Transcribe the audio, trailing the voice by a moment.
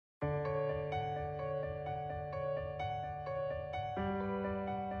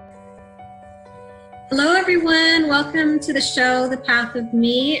everyone. Welcome to the show, The Path of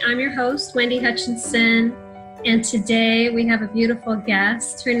Me. I'm your host, Wendy Hutchinson, and today we have a beautiful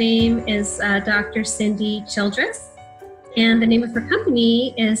guest. Her name is Dr. Cindy Childress, and the name of her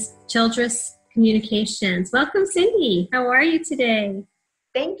company is Childress Communications. Welcome, Cindy. How are you today?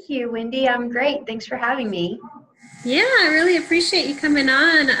 Thank you, Wendy. I'm great. Thanks for having me. Yeah, I really appreciate you coming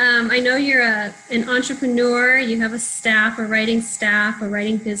on. I know you're an entrepreneur. You have a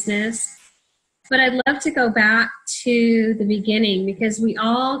writing business. But I'd love to go back to the beginning because we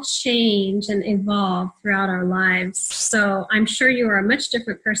all change and evolve throughout our lives. So I'm sure you are a much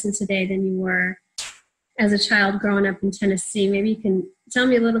different person today than you were as a child growing up in Tennessee. Maybe you can tell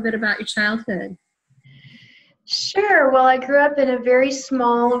me a little bit about your childhood. Sure. Well, I grew up in a very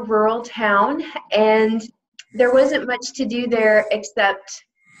small rural town, and there wasn't much to do there except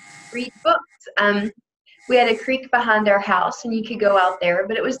read books. We had a creek behind our house, and you could go out there,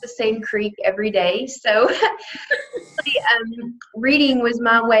 but it was the same creek every day. So reading was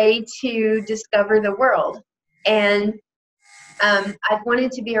my way to discover the world. And I'd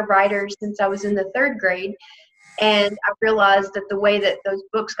wanted to be a writer since I was in the third grade. And I realized that the way that those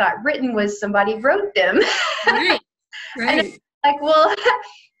books got written was somebody wrote them. Right. And I was like, well,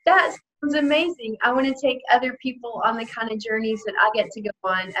 that sounds amazing. I want to take other people on the kind of journeys that I get to go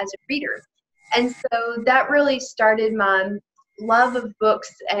on as a reader. And so that really started my love of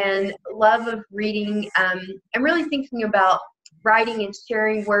books and love of reading, and really thinking about writing and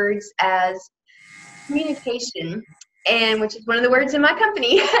sharing words as communication, and which is one of the words in my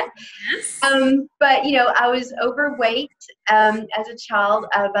company. Yes. But, you know, I was overweight as a child.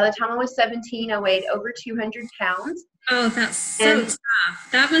 By the time I was 17, I weighed over 200 pounds. Oh, that's so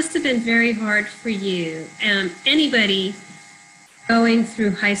tough. That must have been very hard for you. Anybody going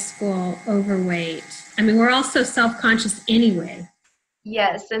through high school overweight. I mean, we're all so self-conscious anyway.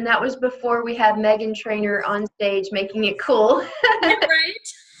 Yes, and that was before we had Meghan Trainor on stage making it cool. Right.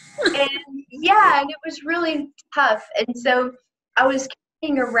 And yeah, and it was really tough. And so I was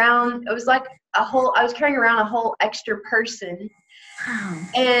carrying around, I was carrying around a whole extra person. Wow.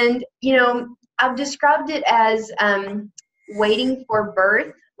 And, you know, I've described it as waiting for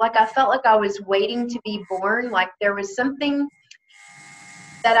birth. Like I felt like I was waiting to be born. Like there was something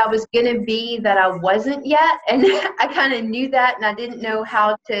that I was going to be that I wasn't yet. And I kind of knew that, and I didn't know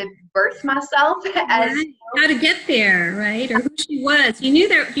how to birth myself. How to get there, right? Or who she was. You knew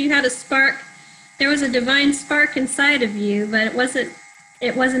that you had a spark. There was a divine spark inside of you, but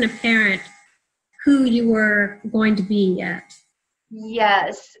it wasn't apparent who you were going to be yet.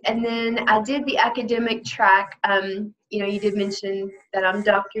 Yes. And then I did the academic track. You know, you did mention that I'm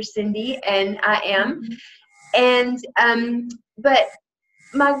Dr. Cindy, and I am. And, but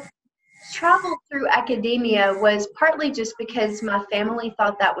my travel through academia was partly just because my family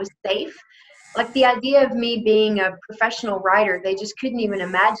thought that was safe. Like the idea of me being a professional writer, they just couldn't even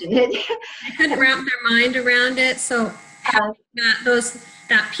imagine it. They couldn't wrap their mind around it. So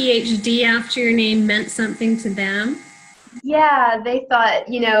that PhD after your name meant something to them. Yeah, they thought,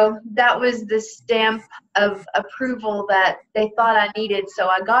 you know, that was the stamp of approval that they thought I needed, so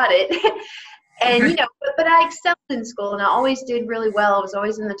I got it. And, you know, but I excelled in school, and I always did really well. I was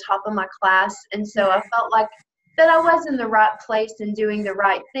always in the top of my class. And so I felt like that I was in the right place and doing the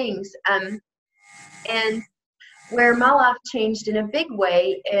right things. And where my life changed in a big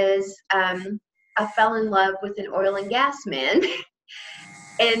way is I fell in love with an oil and gas man.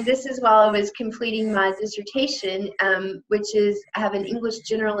 And this is while I was completing my dissertation, which is I have an English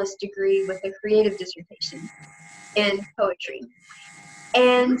generalist degree with a creative dissertation in poetry.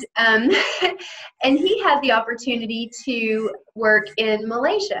 And and he had the opportunity to work in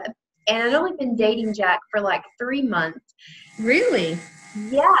Malaysia. And I'd only been dating Jack for like 3 months. Really?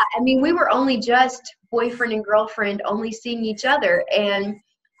 Yeah. I mean, we were only just boyfriend and girlfriend, only seeing each other. And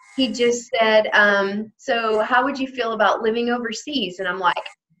he just said, so how would you feel about living overseas? And I'm like,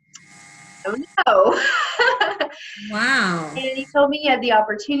 oh no. Wow. And he told me he had the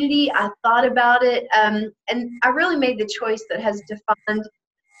opportunity. I thought about it. And I really made the choice that has defined,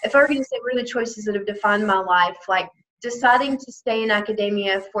 if I were going to say what are the choices that have defined my life, like deciding to stay in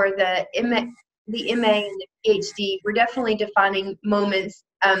academia for the MA and the PhD were definitely defining moments.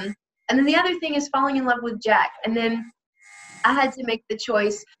 And then the other thing is falling in love with Jack. And then I had to make the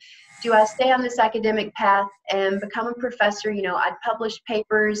choice. Do I stay on this academic path and become a professor? You know, I'd published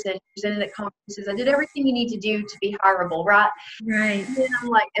papers and presented at conferences. I did everything you need to do to be hireable, right? Right. And then I'm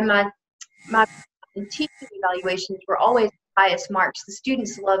like, and my teaching evaluations were always the highest marks. The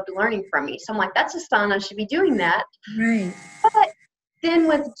students loved learning from me. So I'm like, that's a sign I should be doing that. Right. But then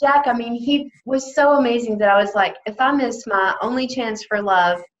with Jack, I mean, he was so amazing that I was like, if I miss my only chance for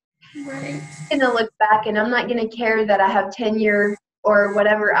love, Right. I'm going to look back and I'm not going to care that I have tenure or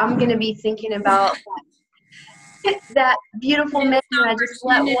whatever. I'm going to be thinking about that beautiful man Missed I just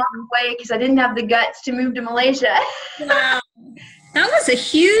let opportunity. walk away because I didn't have the guts to move to Malaysia. Wow. That was a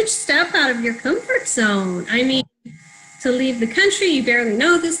huge step out of your comfort zone. I mean, to leave the country, you barely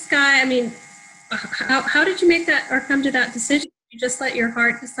know this guy. I mean, how did you make that or come to that decision? You just let your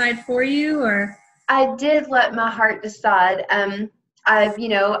heart decide for you, or? I did let my heart decide. I'm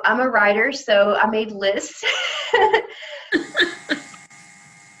a writer, so I made lists.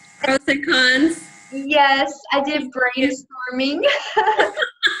 Pros and cons? Yes, I did brainstorming.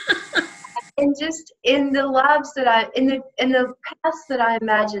 And just in the lives that in the paths that I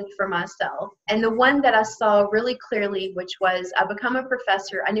imagined for myself, and the one that I saw really clearly, which was I become a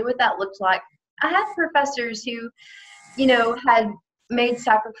professor. I knew what that looked like. I had professors who, had made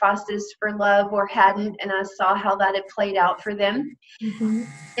sacrifices for love or hadn't, and I saw how that had played out for them. Mm-hmm.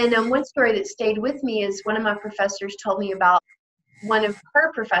 And one story that stayed with me is one of my professors told me about one of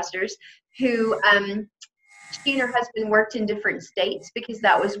her professors who she and her husband worked in different states because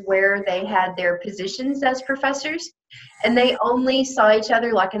that was where they had their positions as professors, and they only saw each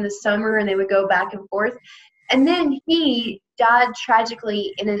other like in the summer, and they would go back and forth. And then he died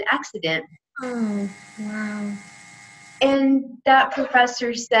tragically in an accident. Oh, wow. And that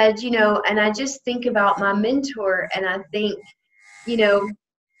professor said, and I just think about my mentor, and I think,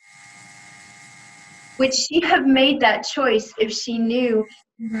 would she have made that choice if she knew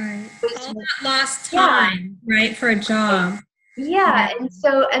Right. was, All that lost time, right, for a job. Yeah,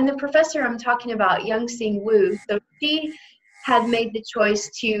 and the professor I'm talking about, Young Sing Woo, so she had made the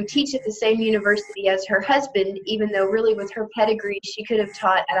choice to teach at the same university as her husband, even though really with her pedigree she could have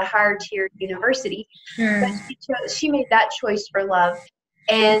taught at a higher tier university. Sure. But she made that choice for love,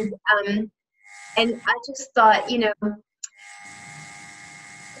 and I just thought,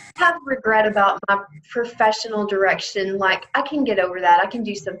 have regret about my professional direction, like I can get over that, I can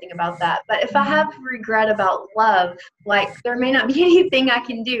do something about that. But if I have regret about love, like there may not be anything I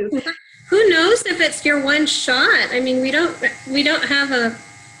can do. Who knows if it's your one shot? I mean, we don't have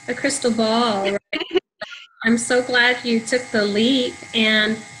a crystal ball, right? I'm so glad you took the leap.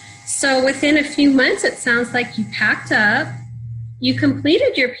 And so within a few months, it sounds like you packed up. You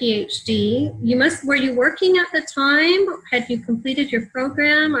completed your PhD. Were you working at the time? Had you completed your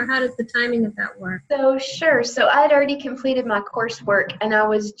program, or how did the timing of that work? So sure. So I had already completed my coursework, and I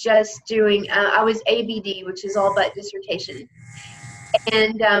was just doing, I was ABD, which is all but dissertation.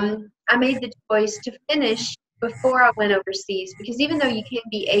 And I made the choice to finish before I went overseas, because even though you can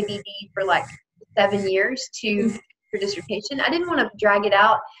be ABD for like 7 years to your dissertation, I didn't want to drag it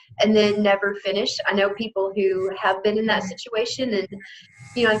out and then never finish. I know people who have been in that situation, and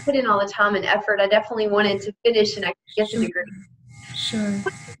I put in all the time and effort. I definitely wanted to finish and I could get the degree. Sure. It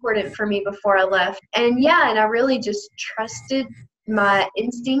was important for me before I left. And I really just trusted my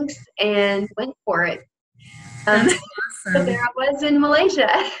instincts and went for it. That's So awesome. there I was in Malaysia,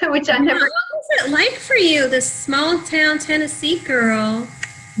 which I never. What was it like for you, this small town Tennessee girl,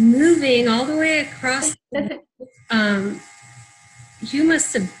 moving all the way across? You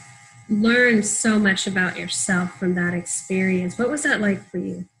must have learned so much about yourself from that experience. What was that like for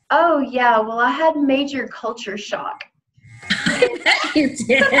you? Oh yeah, well I had major culture shock. I bet you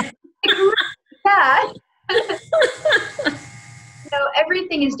did. Yeah.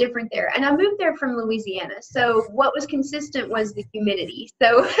 Everything is different there. And I moved there from Louisiana. So what was consistent was the humidity.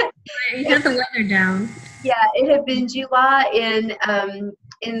 So You got the weather down. yeah, it had been July in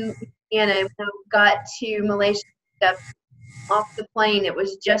Louisiana. When I got to Malaysia, off the plane, it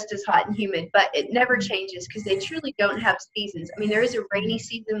was just as hot and humid, but it never changes because they truly don't have seasons. I mean, there is a rainy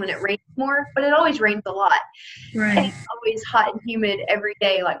season when it rains more, but it always rains a lot. Right. And it's always hot and humid every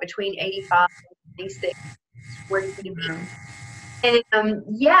day, like between 85 and 96, where you need to be. And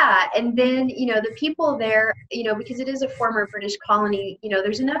and then the people there, because it is a former British colony,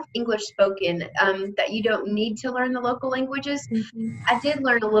 there's enough English spoken that you don't need to learn the local languages. Mm-hmm. I did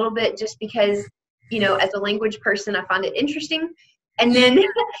learn a little bit just because, as a language person, I find it interesting. And then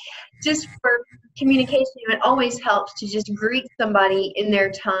just for communication, it always helps to just greet somebody in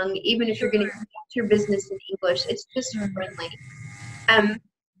their tongue, even if you're going to conduct your business in English. It's just friendly.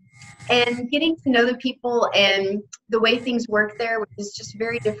 And getting to know the people and the way things work there, which is just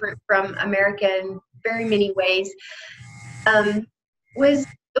very different from America in very many ways, was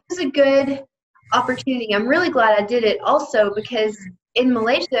a good opportunity. I'm really glad I did it also because in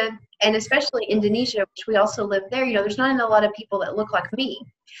Malaysia and especially Indonesia, which we also live there, there's not a lot of people that look like me.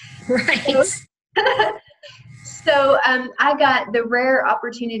 Right. So I got the rare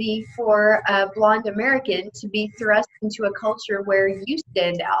opportunity for a blonde American to be thrust into a culture where you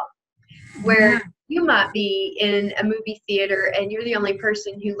stand out. where Yeah. you might be in a movie theater and you're the only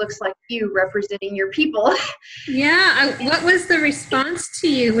person who looks like you representing your people. Yeah. What was the response to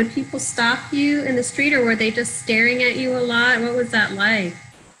you? Would people stop you in the street, or were they just staring at you a lot? What was that like?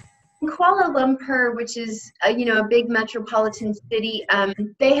 In Kuala Lumpur, which is a big metropolitan city,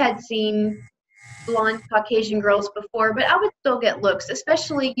 they had seen blonde Caucasian girls before, but I would still get looks.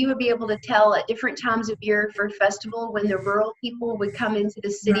 Especially, you would be able to tell at different times of year for festival when the rural people would come into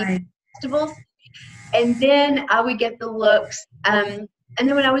the city Right. festivals, and then I would get the looks. And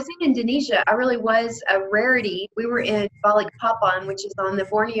then when I was in Indonesia, I really was a rarity. We were in Balikpapan, which is on the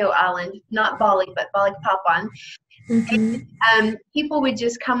Borneo island, not Bali, but Balikpapan. Mm-hmm. People would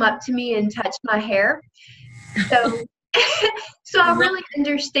just come up to me and touch my hair. So, so I really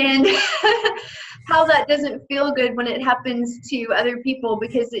understand how that doesn't feel good when it happens to other people,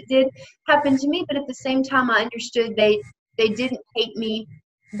 because it did happen to me. But at the same time, I understood they didn't hate me.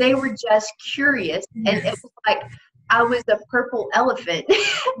 They were just curious, and it was like I was a purple elephant. They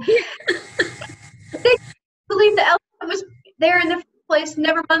believed the elephant was there in the first place,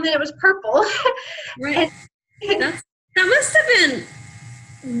 never mind that it was purple. Right. That must have been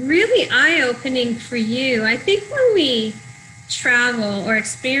really eye-opening for you. I think when we travel or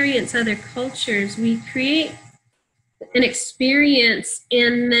experience other cultures, we create an experience,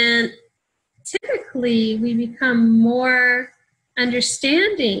 and then typically we become more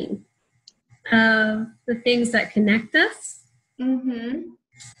understanding of the things that connect us through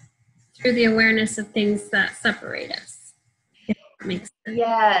the awareness of things that separate us. If that makes sense.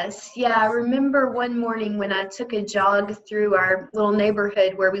 Yes. Yeah. I remember one morning when I took a jog through our little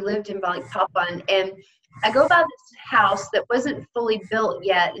neighborhood where we lived in Balikpapan, and I go by this house that wasn't fully built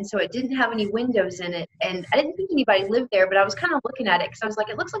yet, and so it didn't have any windows in it, and I didn't think anybody lived there, but I was kind of looking at it because I was like,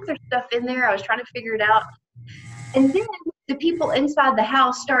 it looks like there's stuff in there. I was trying to figure it out. And then the people inside the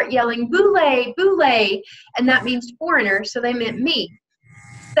house start yelling, "Boule, boule," and that means foreigner, so they meant me.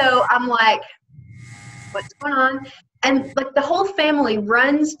 So I'm like, what's going on? And like the whole family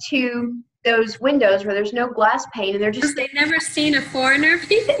runs to those windows where there's no glass pane, and they're just They've never seen a foreigner.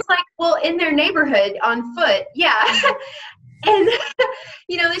 it's like, well, in their neighborhood on foot. Yeah. And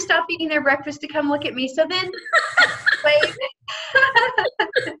they stop eating their breakfast to come look at me. So then wave.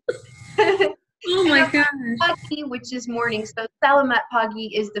 Oh my gosh. Pagi, which is morning. So Salamat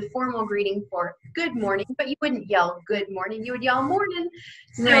Pagi is the formal greeting for good morning, but you wouldn't yell good morning, you would yell morning.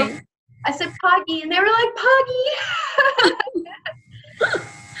 So Right. I said Pagi, and they were like, Pagi.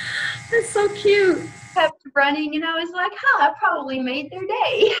 That's so cute. Kept running, and I was like, I probably made their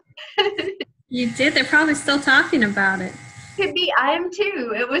day. You did. They're probably still talking about it. Could be. I am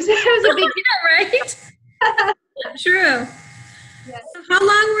too. It was a big Yeah, right? True. Yes. So how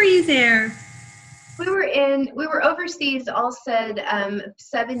long were you there? We were overseas, all said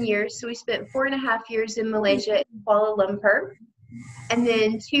 7 years. So we spent 4.5 years in Malaysia, in Kuala Lumpur, and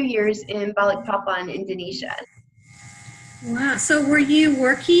then 2 years in Balikpapan, Indonesia. Wow. So were you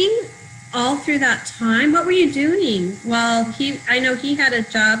working all through that time? What were you doing? Well, I know he had a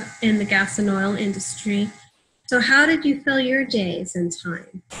job in the gas and oil industry. So how did you fill your days and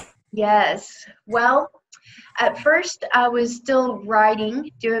time? Yes. Well, at first I was still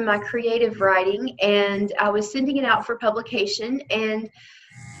writing, doing my creative writing, and I was sending it out for publication. And,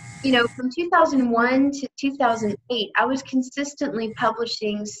 from 2001 to 2008, I was consistently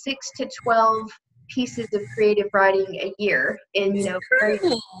publishing 6 to 12 pieces of creative writing a year. And,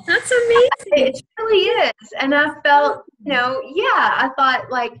 Incredible. That's amazing. it really is. And I felt, I thought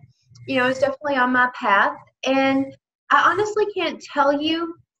it's definitely on my path. And I honestly can't tell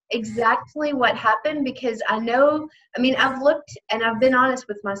you exactly what happened, because I've looked and I've been honest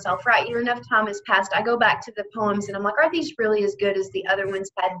with myself, right? Enough time has passed. I go back to the poems and I'm like, are these really as good as the other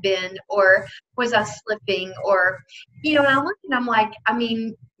ones had been? Or was I slipping? Or, and I look and I'm like,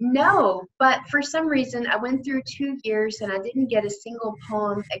 no. But for some reason, I went through 2 years and I didn't get a single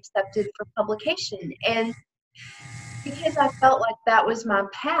poem accepted for publication. And because I felt like that was my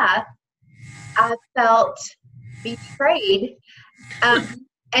path, I felt betrayed.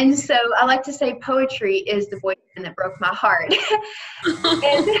 And so I like to say poetry is the boyfriend that broke my heart.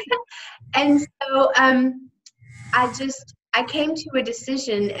 and so I came to a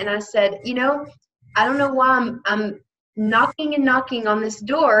decision, and I said, I don't know why I'm knocking and knocking on this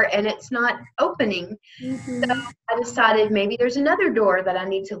door and it's not opening. Mm-hmm. So I decided maybe there's another door that I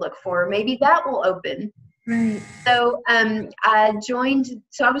need to look for. Maybe that will open. Right. So I joined.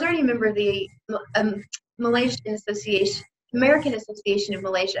 So I was already a member of the American Association of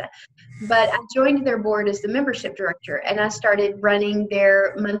Malaysia, but I joined their board as the membership director, and I started running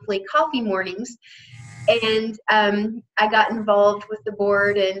their monthly coffee mornings. And I got involved with the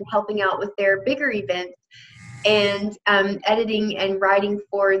board and helping out with their bigger events and editing and writing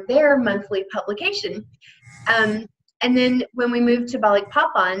for their monthly publication. And then when we moved to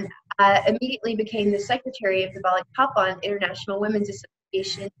Balikpapan, I immediately became the secretary of the Balikpapan International Women's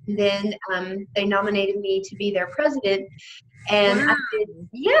Association. And then they nominated me to be their president. And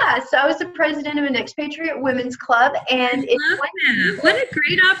Wow. so I was the president of an expatriate women's club. And What a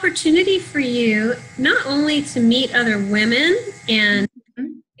great opportunity for you, not only to meet other women and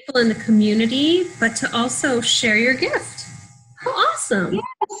people in the community, but to also share your gift. How awesome.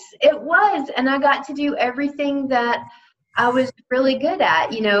 Yes, it was. And I got to do everything that I was really good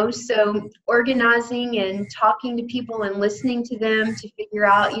at, so organizing and talking to people and listening to them to figure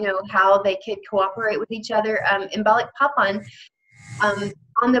out, how they could cooperate with each other. In Balikpapan,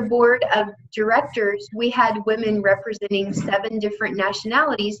 on the board of directors, we had women representing 7 different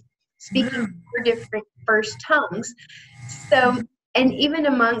nationalities speaking 4 different first tongues. So, and even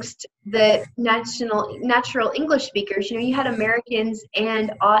amongst the natural English speakers, you had Americans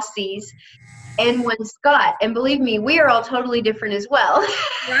and Aussies and one Scot. And believe me, we are all totally different as well.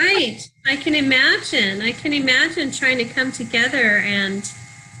 Right. I can imagine trying to come together and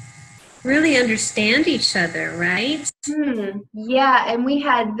really understand each other, right? Yeah, and we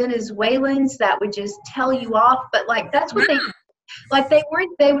had Venezuelans that would just tell you off, but that's what they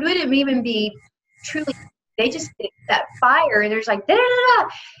wouldn't even be truly, they just get that fire and there's da da da.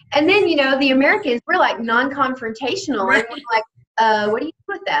 And then, the Americans, we're non-confrontational. Right. And we're what do you do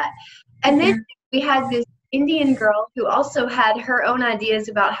with that? And then we had this Indian girl who also had her own ideas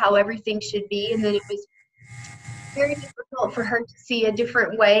about how everything should be, and then it was very difficult for her to see a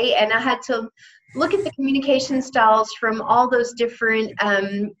different way, and I had to look at the communication styles from all those different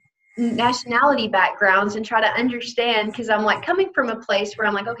nationality backgrounds and try to understand, because I'm coming from a place where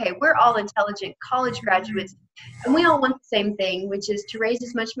I'm okay, we're all intelligent college graduates and we all want the same thing, which is to raise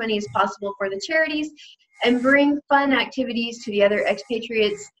as much money as possible for the charities and bring fun activities to the other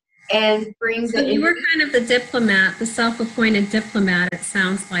expatriates and bring so you were kind of the diplomat, the self-appointed diplomat, it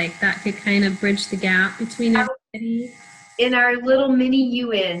sounds like, that could kind of bridge the gap between everybody. In our little mini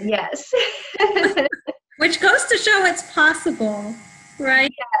UN, yes. Which goes to show it's possible,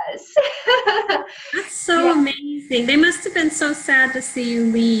 right? Yes. That's so amazing. They must have been so sad to see you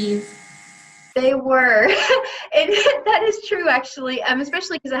leave. They were. And that is true, actually,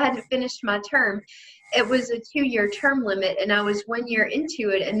 especially because I hadn't finished my term. It was a 2-year term limit, and I was 1 year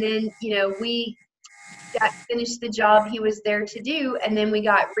into it. And then, we got finished the job he was there to do, and then we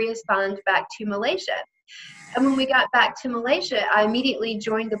got reassigned back to Malaysia. And when we got back to Malaysia, I immediately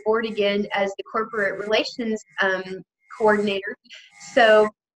joined the board again as the corporate relations coordinator. So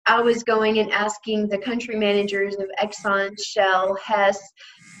I was going and asking the country managers of Exxon, Shell, Hess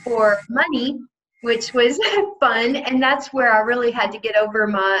for money, which was fun. And that's where I really had to get over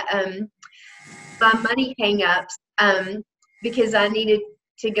my my money hang-ups, because I needed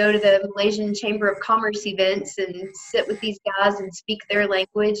to go to the Malaysian Chamber of Commerce events and sit with these guys and speak their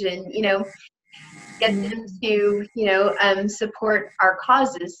language and, get them to, support our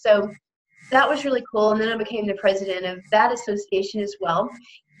causes. So that was really cool. And then I became the president of that association as well.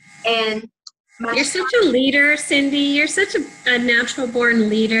 And you're such a leader, Cindy. You're such a natural-born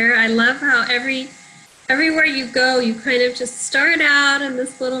leader. I love how everywhere you go, you kind of just start out in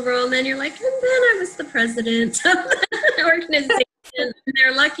this little role, and then you're and then I was the president of the organization, and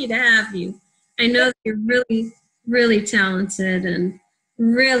they're lucky to have you. I know that you're really, really talented and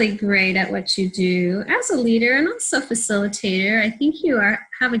really great at what you do as a leader and also facilitator. I think you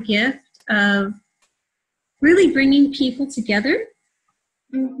have a gift of really bringing people together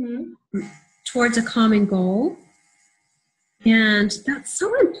towards a common goal, and that's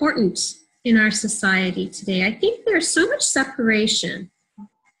so important in our society today. I think there's so much separation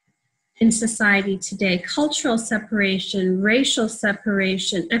in society today, cultural separation, racial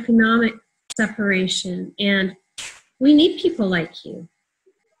separation, economic separation, and we need people like you.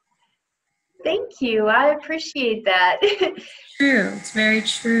 Thank you. I appreciate that. True. It's very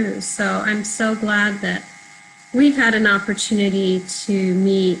true. So I'm so glad that we've had an opportunity to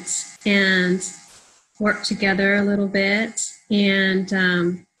meet and work together a little bit, and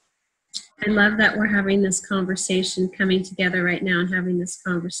I love that we're having this conversation, coming together right now and having this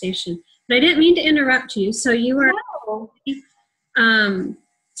conversation. But I didn't mean to interrupt you. So you were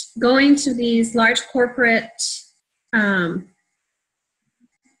going to these large corporate,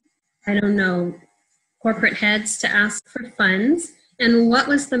 corporate heads to ask for funds. And what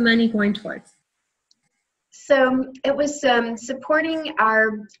was the money going towards? So it was supporting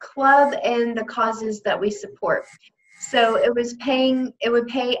our club and the causes that we support. So it would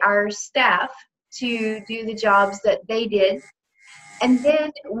pay our staff to do the jobs that they did. And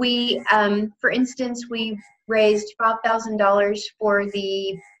then we, for instance, we raised $5,000 for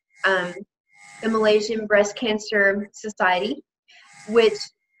the Malaysian Breast Cancer Society, which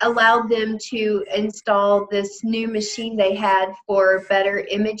allowed them to install this new machine they had for better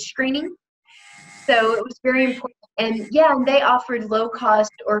image screening. So it was very important. And yeah, they offered low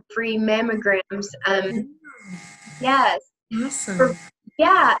cost or free mammograms. Yes. Awesome.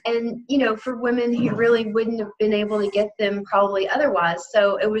 Yeah, and for women who really wouldn't have been able to get them probably otherwise.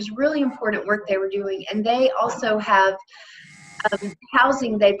 So it was really important work they were doing. And they also have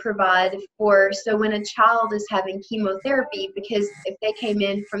housing they provide for, so when a child is having chemotherapy, because if they came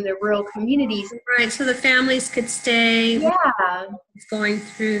in from the rural communities. Right, so the families could stay. Yeah. Going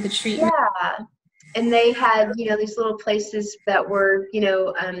through the treatment. Yeah. And they had, these little places that were,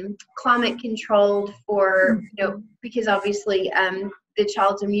 climate controlled for, because obviously the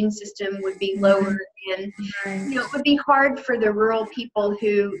child's immune system would be lower, and, it would be hard for the rural people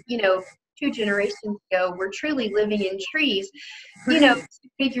who, 2 generations ago were truly living in trees, to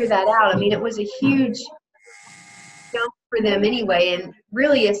figure that out. I mean, it was a huge jump for them anyway, and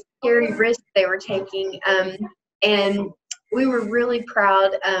really a scary risk they were taking. And we were really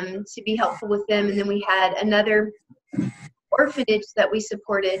proud to be helpful with them. And then we had another orphanage that we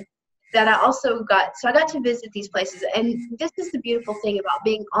supported that I also got. So I got to visit these places. And this is the beautiful thing about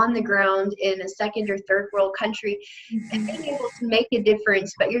being on the ground in a second or third world country and being able to make a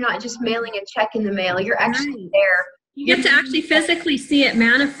difference, but you're not just mailing a check in the mail. You're actually there. You get to actually physically see it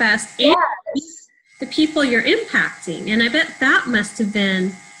manifest in the people you're impacting. And I bet that must have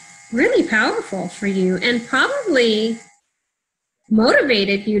been really powerful for you, and probably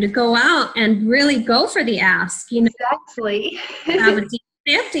motivated you to go out and really go for the ask. Exactly.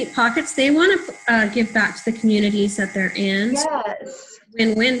 They have deep pockets. They want to give back to the communities that they're in. Yes.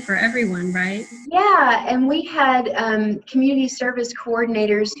 Win-win for everyone, right? Yeah, and we had community service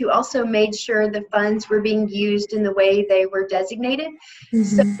coordinators who also made sure the funds were being used in the way they were designated.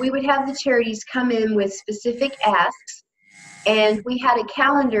 So we would have the charities come in with specific asks, and we had a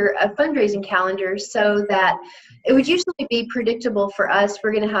calendar, a fundraising calendar, so that it would usually be predictable for us.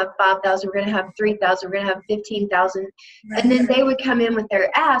 We're going to have 5,000, we're going to have 3,000, we're going to have 15,000. And then they would come in with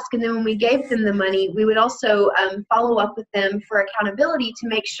their ask. And then when we gave them the money, we would also follow up with them for accountability to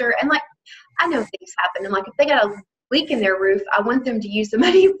make sure. And I know things happen. And if they got a leak in their roof, I want them to use the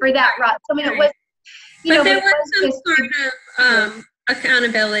money for that, right? So, I mean, it was, but there was some sort of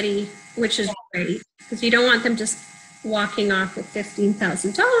accountability, which is great, because you don't want them just walking off with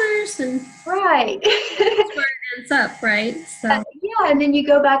 $15,000 and right. That's where it ends up, right? So yeah, and then you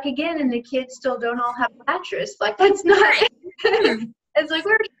go back again, and the kids still don't all have a mattress. That's not. It's we're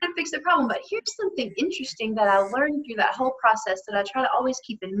trying to fix the problem. But here's something interesting that I learned through that whole process that I try to always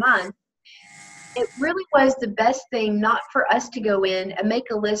keep in mind. It really was the best thing not for us to go in and make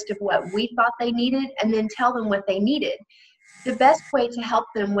a list of what we thought they needed and then tell them what they needed. The best way to help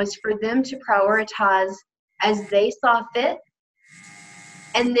them was for them to prioritize as they saw fit,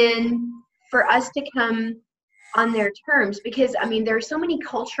 and then for us to come on their terms, because there are so many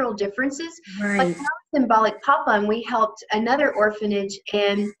cultural differences. Right. When I was in Balikpapan, we helped another orphanage,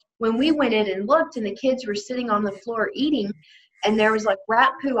 and when we went in and looked and the kids were sitting on the floor eating, and there was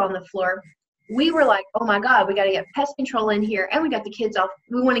rat poo on the floor, we were like, oh my God, we got to get pest control in here, and we want to get the kids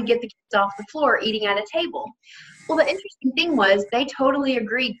off the floor eating at a table. Well, the interesting thing was they totally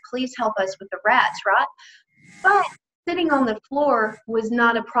agreed, please help us with the rats, right? But sitting on the floor was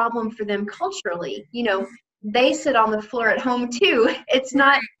not a problem for them culturally. They sit on the floor at home too. It's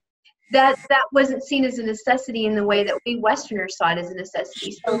not that wasn't seen as a necessity in the way that we Westerners saw it as a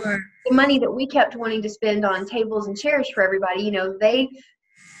necessity. So the money that we kept wanting to spend on tables and chairs for everybody, they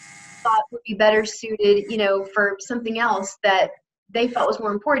thought would be better suited, for something else that they felt was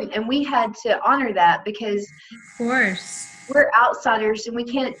more important. And we had to honor that, because of course we're outsiders and we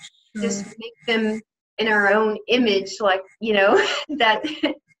can't just make them in our own image, that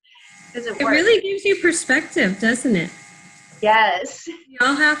doesn't work. It really gives you perspective, doesn't it? Yes. You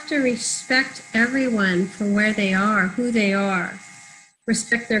all have to respect everyone for where they are, who they are,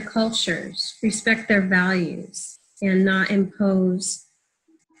 respect their cultures, respect their values, and not impose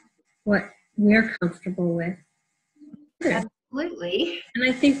what we're comfortable with. Absolutely. And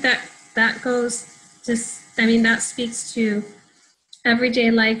I think that goes that speaks to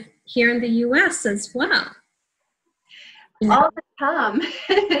everyday life here in the U.S. as well. All the time.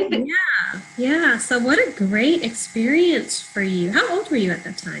 Yeah. So what a great experience for you. How old were you at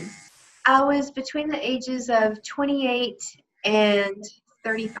that time? I was between the ages of 28 and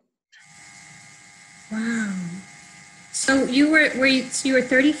 35. Wow. So you were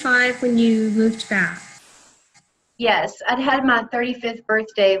 35 when you moved back? Yes, I'd had my 35th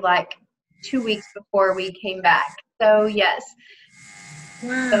birthday like 2 weeks before we came back. So yes.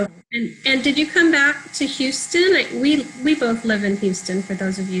 Wow. And did you come back to Houston? We both live in Houston, for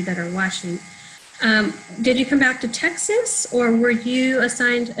those of you that are watching. Did you come back to Texas, or were you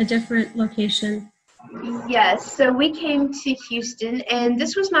assigned a different location? Yes, so we came to Houston, and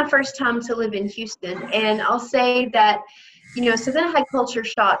this was my first time to live in Houston. And I'll say that, so then I had culture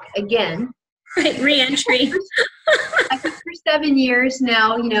shock again. Right, re-entry. I think for 7 years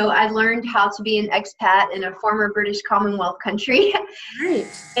now, I learned how to be an expat in a former British Commonwealth country. Right.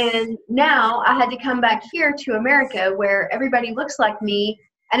 And now I had to come back here to America where everybody looks like me.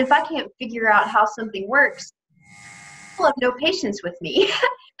 And if I can't figure out how something works, people have no patience with me.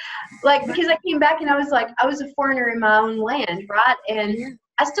 Because I came back and I was a foreigner in my own land, right? And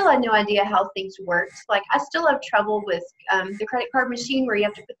I still had no idea how things worked. Like, I still have trouble with the credit card machine where you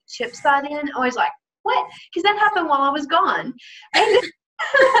have to put the chip slot in. I was like, what? Because that happened while I was gone. And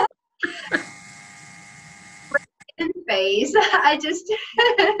in phase, I just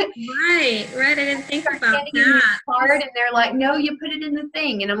right. I didn't think about that. Card, and they're like, no, you put it in the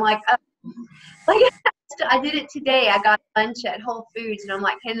thing, and I'm like, I did it today. I got lunch at Whole Foods, and I'm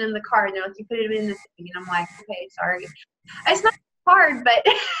like, handing them the card, and they're like, you put it in the thing, and I'm like, okay, sorry. It's not hard, but.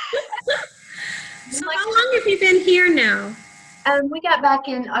 So how long have you been here now? We got back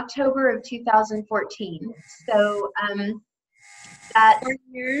in October of 2014. So that's 4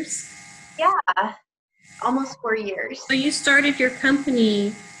 years? Yeah, almost 4 years. So you started your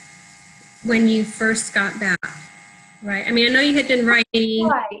company when you first got back, right? I mean, I know you had been writing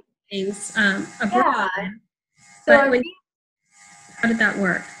things abroad, but how did that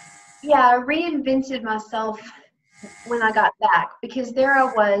work? Yeah, I reinvented myself when I got back, because there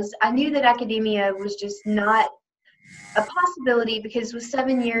I knew that academia was just not a possibility, because with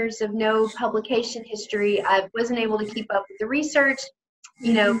 7 years of no publication history, I wasn't able to keep up with the research.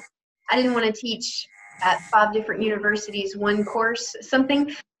 I didn't want to teach at 5 different universities, one course,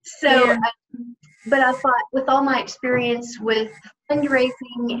 something. So, but I thought, with all my experience with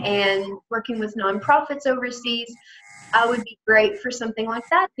fundraising and working with nonprofits overseas, I would be great for something like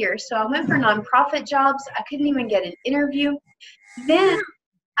that here. So I went for nonprofit jobs. I couldn't even get an interview. Then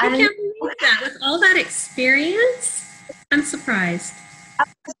I can't believe that. With all that experience, I'm surprised.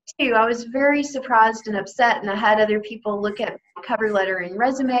 I was very surprised and upset, and I had other people look at my cover letter and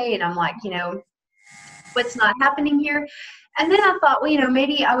resume, and I'm like, what's not happening here? And then I thought, well,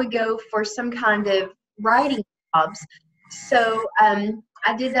 maybe I would go for some kind of writing jobs. So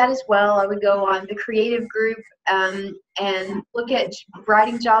I did that as well. I would go on the creative group and look at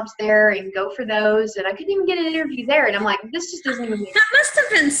writing jobs there and go for those. And I couldn't even get an interview there. And I'm like, this just doesn't even make sense. That must have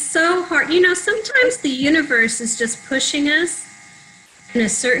been so hard. Sometimes the universe is just pushing us in a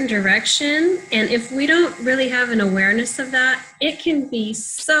certain direction. And if we don't really have an awareness of that, it can be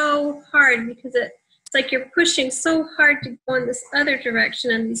so hard, because it's like you're pushing so hard to go in this other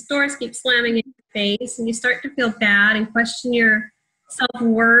direction, and these doors keep slamming in your face, and you start to feel bad and question your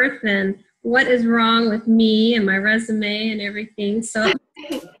self-worth and what is wrong with me and my resume and everything. So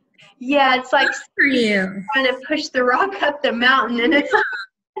yeah, it's like for you trying to push the rock up the mountain, and it's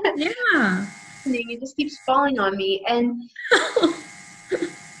it just keeps falling on me. And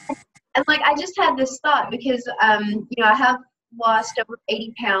I just had this thought, because I have lost over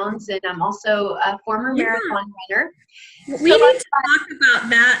 80 pounds, and I'm also a former marathon runner. We need to talk about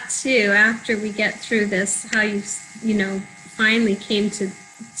that too after we get through this, how you finally came to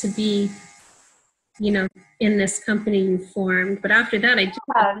be in this company you formed. But after that, I do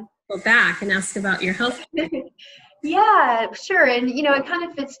go back and ask about your health. Yeah, sure. And it kind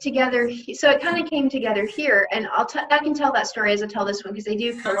of fits together. So it kind of came together here, and I can tell that story as I tell this one, because they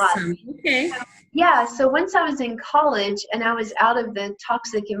do feel awesome. Okay. Yeah, so once I was in college and I was out of the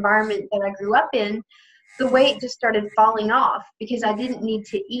toxic environment that I grew up in, the weight just started falling off, because I didn't need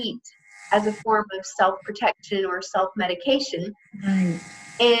to eat as a form of self-protection or self-medication. Right.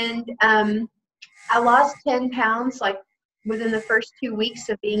 And I lost 10 pounds within the first 2 weeks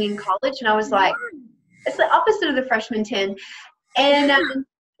of being in college, and I was like, it's the opposite of the freshman 10. And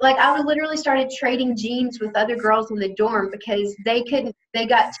I would literally started trading jeans with other girls in the dorm, because they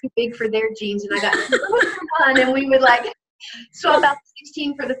got too big for their jeans, and I got too on, and we would swap out the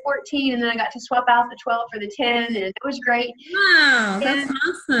 16 for the 14, and then I got to swap out the 12 for the 10, and it was great. Wow, that's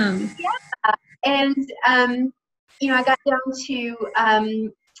awesome. Yeah. And I got down to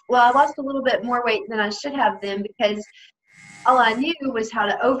I lost a little bit more weight than I should have then, because all I knew was how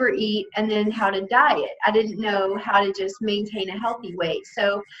to overeat and then how to diet. I didn't know how to just maintain a healthy weight.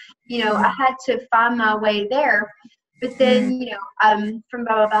 So, I had to find my way there. But then, from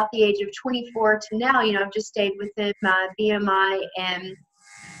about the age of 24 to now, I've just stayed within my BMI. And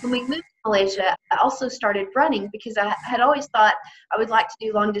when we moved to Malaysia, I also started running because I had always thought I would like to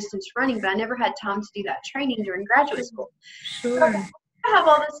do long distance running, but I never had time to do that training during graduate school. So I have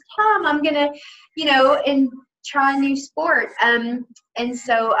all this time. I'm going to, and try a new sport. And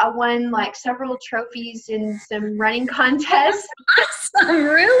so I won like several trophies in some running contests. Awesome,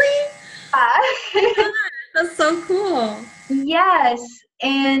 really? That's so cool. Yes.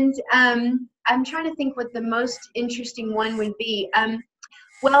 And I'm trying to think what the most interesting one would be.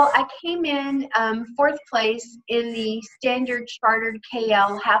 Well, I came in fourth place in the standard chartered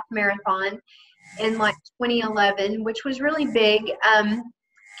KL half marathon in like 2011, which was really big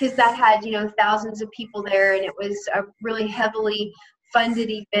because that had, thousands of people there, and it was a really heavily funded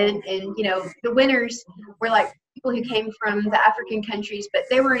event. And, the winners were like people who came from the African countries, but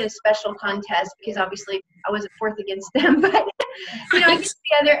they were in a special contest because obviously I wasn't fourth against them, but against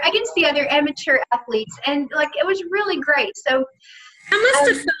the other amateur athletes, and like it was really great. So that must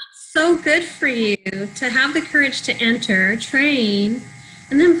have felt so good for you to have the courage to enter, train,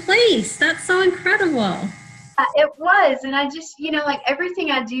 and then place. That's so incredible. It was, and I just, like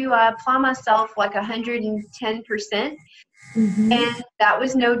everything I do, I apply myself like 110%. Mm-hmm. And that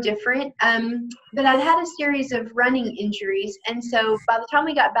was no different. But I'd had a series of running injuries. And so by the time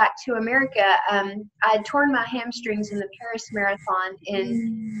we got back to America, I had torn my hamstrings in the Paris Marathon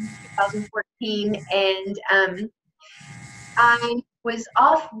in 2014. And I was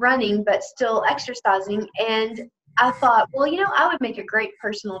off running, but still exercising. And I thought, well, I would make a great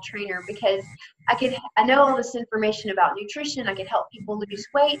personal trainer because I know all this information about nutrition. I could help people lose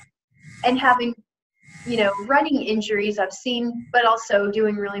weight, and having running injuries I've seen, but also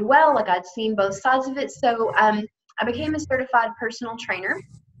doing really well. Like I'd seen both sides of it. So I became a certified personal trainer.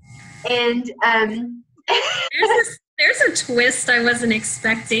 And there's a twist I wasn't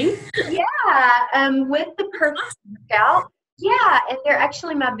expecting. Yeah, with the Purple Scout. Yeah, and they're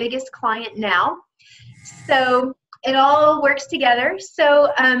actually my biggest client now. So it all works together.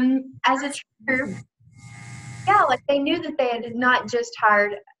 So as a trainer, yeah, like they knew that they had not just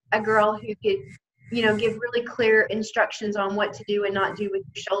hired a girl who could give really clear instructions on what to do and not do with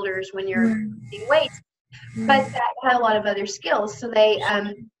your shoulders when you're lifting weights, but that had a lot of other skills. So they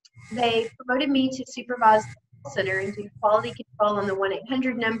promoted me to supervise the call center and do quality control on the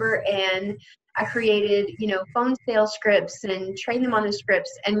 1-800 number, and I created phone sales scripts and trained them on the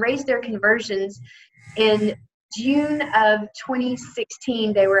scripts and raised their conversions. In June of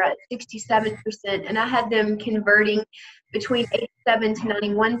 2016, they were at 67%, and I had them converting between 87 to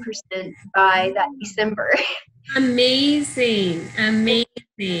 91% by that December. Amazing.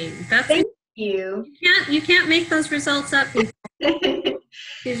 Thank you. You can't make those results up.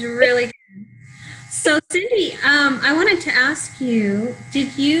 It's really good. So Cindy, I wanted to ask you, do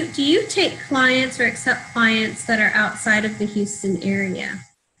you take clients or accept clients that are outside of the Houston area?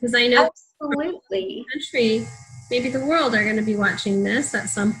 Because I know absolutely the country, maybe the world, are going to be watching this at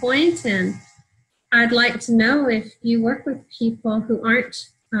some point, and I'd like to know if you work with people who aren't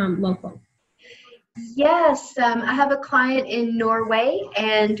local. Yes, I have a client in Norway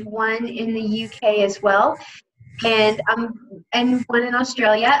and one in the UK as well, and one in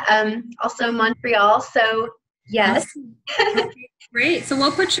Australia, also Montreal. So yes. Awesome. Great. So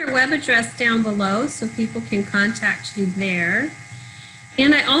we'll put your web address down below so people can contact you there.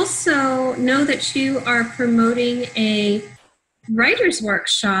 And I also know that you are promoting a writer's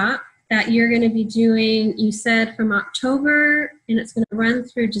workshop that you're going to be doing, you said, from October, and it's going to run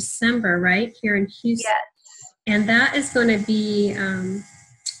through December, right, here in Houston? Yes. And that is going to be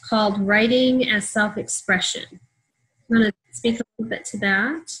called Writing as Self-Expression. You want to speak a little bit to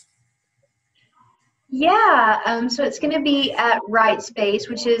that? Yeah, so it's going to be at Write Space,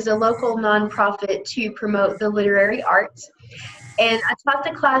 which is a local nonprofit to promote the literary arts. And I taught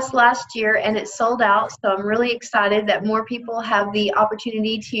the class last year and it sold out, so I'm really excited that more people have the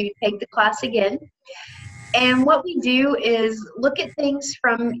opportunity to take the class again. And what we do is look at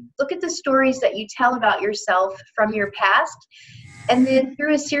the stories that you tell about yourself from your past, and then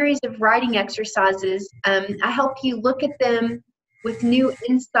through a series of writing exercises, I help you look at them with new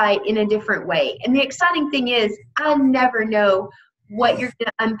insight in a different way. And the exciting thing is, I never know what you're going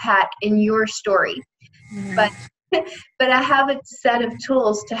to unpack in your story, but I have a set of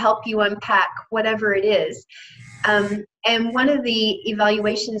tools to help you unpack whatever it is. And one of the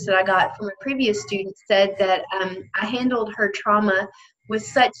evaluations that I got from a previous student said that I handled her trauma with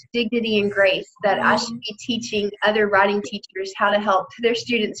such dignity and grace that I should be teaching other writing teachers how to help their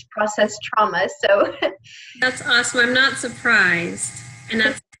students process trauma. So that's awesome. I'm not surprised. And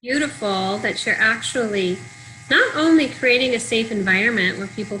that's beautiful that you're actually not only creating a safe environment where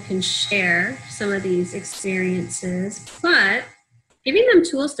people can share some of these experiences, but giving them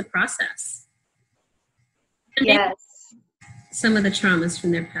tools to process Yes. some of the traumas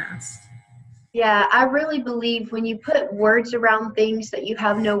from their past. Yeah, I really believe when you put words around things that you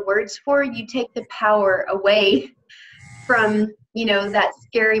have no words for, you take the power away from, that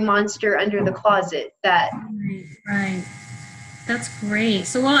scary monster under the closet. Right. That's great.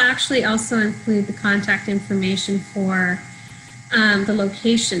 So we'll actually also include the contact information for the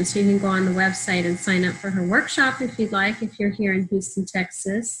location, so you can go on the website and sign up for her workshop if you'd like, if you're here in Houston,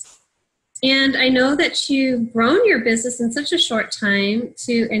 Texas. And I know that you've grown your business in such a short time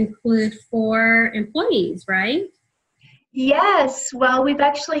to include 4 employees, right? Yes. Well, we've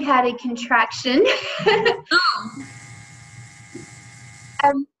actually had a contraction.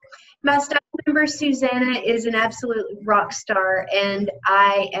 Oh. My staff member, Susanna, is an absolute rock star, and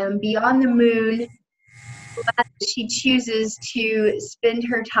I am beyond the moon glad that she chooses to spend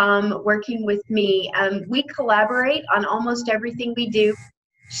her time working with me. We collaborate on almost everything we do.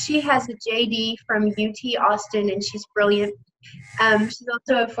 She has a JD from UT Austin, and she's brilliant. She's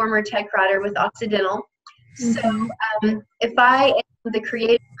also a former tech writer with Occidental. So if I am the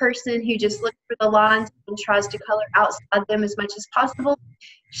creative person who just looks for the lines and tries to color outside them as much as possible,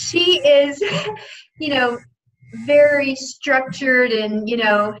 she is, very structured, and,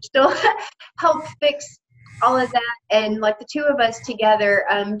 she'll help fix all of that. And like the two of us together,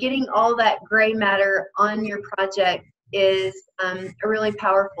 getting all that gray matter on your project is a really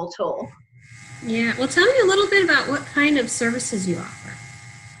powerful tool. Yeah. Well, tell me a little bit about what kind of services you offer.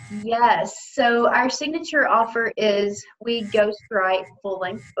 Yes. So our signature offer is we ghostwrite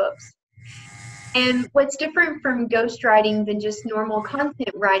full-length books. And what's different from ghostwriting than just normal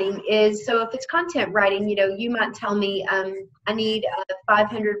content writing is, so if it's content writing, you might tell me, I need a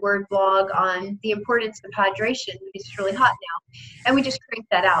 500-word blog on the importance of hydration because it's really hot now. And we just crank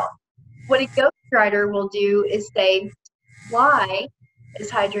that out. What a ghostwriter will do is say, why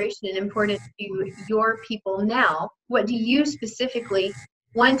is hydration important to your people now? What do you specifically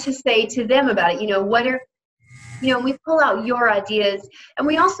want to say to them about it? We pull out your ideas, and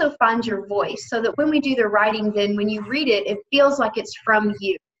we also find your voice, so that when we do the writing, then when you read it, it feels like it's from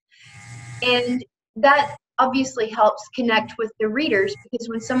you. And that obviously helps connect with the readers, because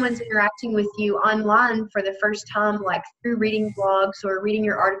when someone's interacting with you online for the first time, like through reading blogs or reading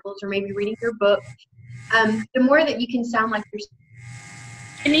your articles or maybe reading your book, the more that you can sound like yourself.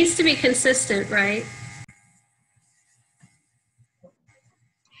 It needs to be consistent, right?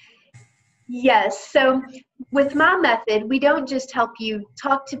 Yes. So with my method, we don't just help you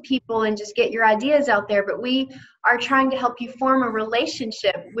talk to people and just get your ideas out there, but we are trying to help you form a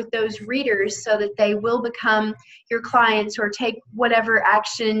relationship with those readers so that they will become your clients or take whatever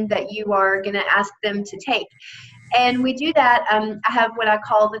action that you are going to ask them to take. And we do that. I have what I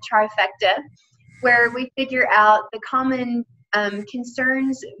call the trifecta, where we figure out the common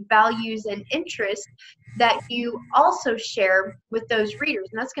concerns, values, and interests that you also share with those readers.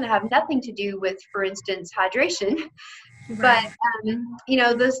 And that's going to have nothing to do with, for instance, hydration. Right.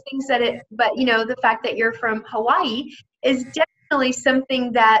 But, those things the fact that you're from Hawaii is definitely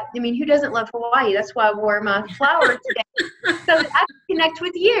something that, who doesn't love Hawaii? That's why I wore my flower today, so that I can connect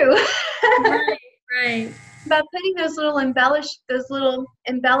with you. Right. By putting those little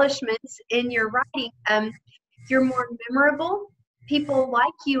embellishments in your writing, you're more memorable. People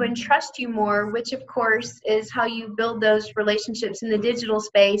like you and trust you more, which of course is how you build those relationships in the digital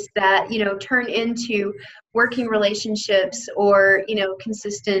space that, turn into working relationships or,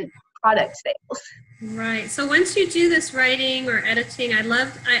 consistent product sales. Right. So once you do this writing or editing, I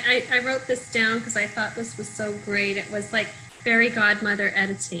wrote this down because I thought this was so great. It was like fairy godmother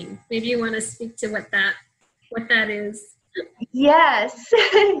editing. Maybe you want to speak to what that is. Yes.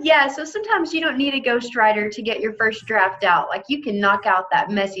 Yeah. So sometimes you don't need a ghostwriter to get your first draft out. Like, you can knock out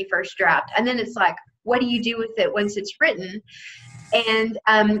that messy first draft, and then it's like, what do you do with it once it's written? And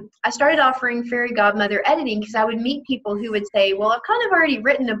I started offering fairy godmother editing because I would meet people who would say, well, I've kind of already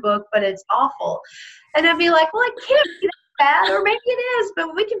written a book, but it's awful. And I'd be like, well, it can't be that bad, or maybe it is,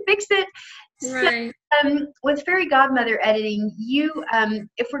 but we can fix it. Right. So, with fairy godmother editing,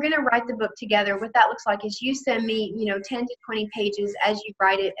 if we're going to write the book together, what that looks like is you send me, 10 to 20 pages as you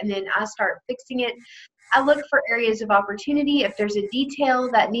write it, and then I start fixing it. I look for areas of opportunity. If there's a detail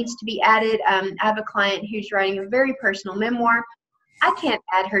that needs to be added, I have a client who's writing a very personal memoir. I can't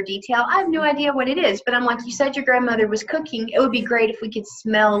add her detail. I have no idea what it is, but I'm like, you said your grandmother was cooking. It would be great if we could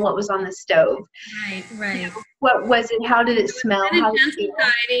smell what was on the stove. Right. What was it? How did it smell? How did it feel?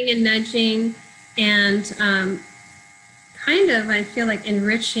 Guiding and nudging and kind of, I feel like,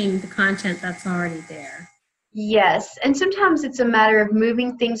 enriching the content that's already there. Yes, and sometimes it's a matter of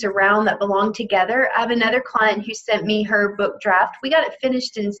moving things around that belong together. I have another client who sent me her book draft. We got it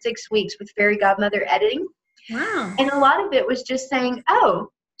finished in 6 weeks with fairy godmother editing. Wow. And a lot of it was just saying, oh,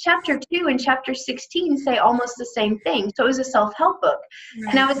 chapter 2 and chapter 16 say almost the same thing. So it was a self-help book.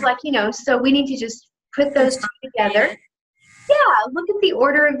 Right. And I was like, so we need to just put those two together. Yeah, look at the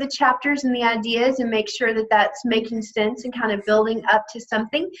order of the chapters and the ideas and make sure that that's making sense and kind of building up to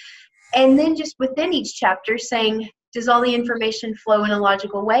something. And then just within each chapter saying, does all the information flow in a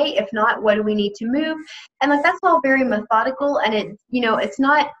logical way? If not, what do we need to move? And like, that's all very methodical. And it, it's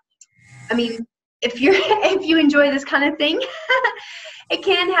not, I mean, if you enjoy this kind of thing, it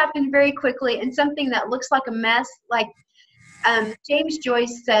can happen very quickly. And something that looks like a mess, like James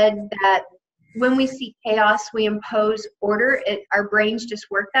Joyce said that when we see chaos, we impose order. Our brains just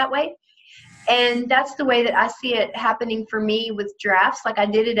work that way. And that's the way that I see it happening for me with drafts. Like I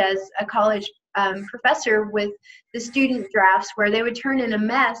did it as a college professor with the student drafts where they would turn in a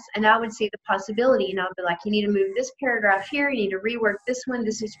mess and I would see the possibility and I'd be like, you need to move this paragraph here, you need to rework this one,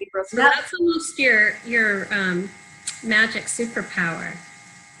 this needs to be broken up. That's almost your magic superpower.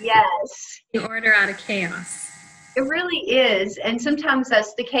 Yes. You order out of chaos. It really is. And sometimes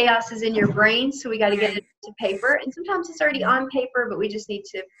the chaos is in your brain, so we got to get it to paper. And sometimes it's already on paper, but we just need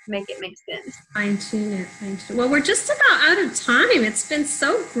to make it make sense. Fine tune it. Well, we're just about out of time. It's been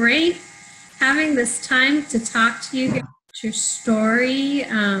so great having this time to talk to you about your story.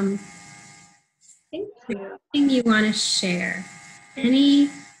 Thank you. Anything you want to share?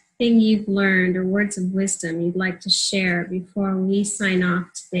 Anything you've learned or words of wisdom you'd like to share before we sign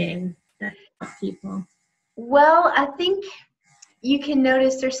off today that help people? Well, I think you can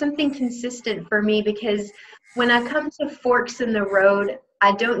notice there's something consistent for me because when I come to forks in the road,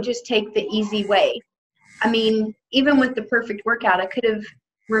 I don't just take the easy way. I mean, even with the perfect workout, I could have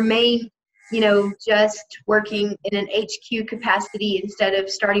remained, just working in an HQ capacity instead of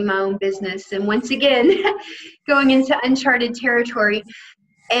starting my own business. And once again, going into uncharted territory.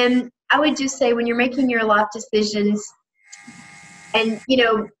 And I would just say when you're making your life decisions and,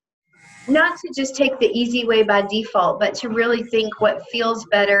 not to just take the easy way by default, but to really think what feels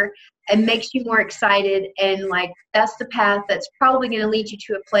better and makes you more excited. And like, that's the path that's probably going to lead you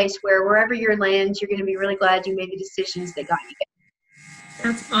to a place where wherever you land, you're going to be really glad you made the decisions that got you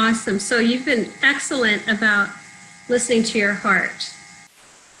there. That's awesome. So you've been excellent about listening to your heart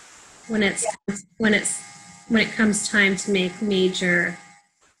when it comes time to make major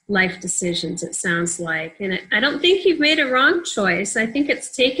life decisions, it sounds like. And I don't think you've made a wrong choice. I think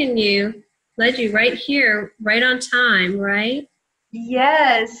it's led you right here, right on time, right?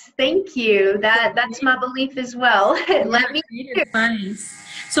 Yes, thank you. That's my belief as well. Let me hear. Advice.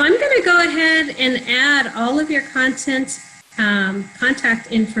 So I'm going to go ahead and add all of your contact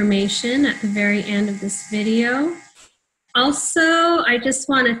information at the very end of this video. Also, I just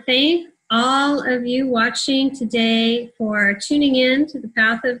want to thank all of you watching today for tuning in to The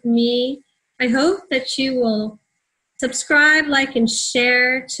Path of Me. I hope that you will subscribe, like, and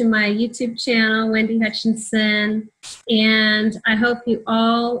share to my YouTube channel, Wendy Hutchinson. And I hope you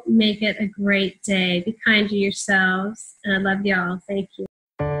all make it a great day. Be kind to yourselves. And I love y'all. Thank you.